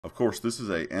Of course, this is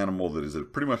a animal that is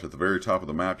pretty much at the very top of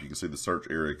the map. You can see the search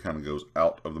area kind of goes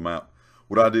out of the map.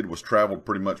 What I did was traveled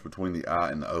pretty much between the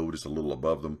I and the O, just a little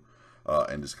above them,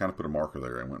 and just kind of put a marker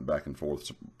there and went back and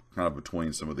forth, kind of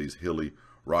between some of these hilly,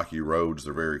 rocky roads.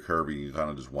 They're very curvy. You kind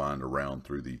of just wind around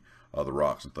through the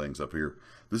rocks and things up here.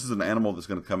 This is an animal that's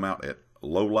going to come out at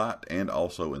low light and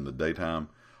also in the daytime.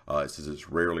 It says it's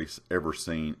rarely ever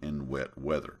seen in wet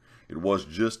weather. It was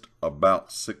just about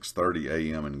 6:30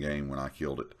 a.m. in game when I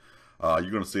killed it.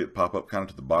 You're going to see it pop up kind of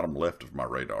to the bottom left of my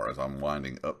radar as I'm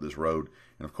winding up this road.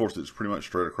 And of course, it's pretty much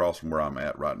straight across from where I'm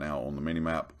at right now on the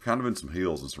mini-map, kind of in some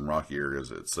hills and some rocky areas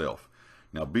itself.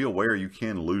 Now, be aware you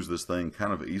can lose this thing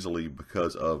kind of easily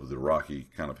because of the rocky,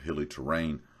 kind of hilly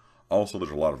terrain. Also,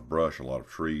 there's a lot of brush, a lot of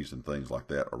trees and things like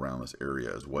that around this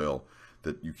area as well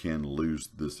that you can lose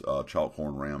this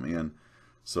chalkhorn ram in.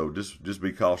 So just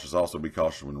be cautious. Also be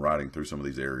cautious when riding through some of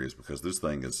these areas because this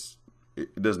thing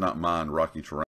it does not mind rocky terrain.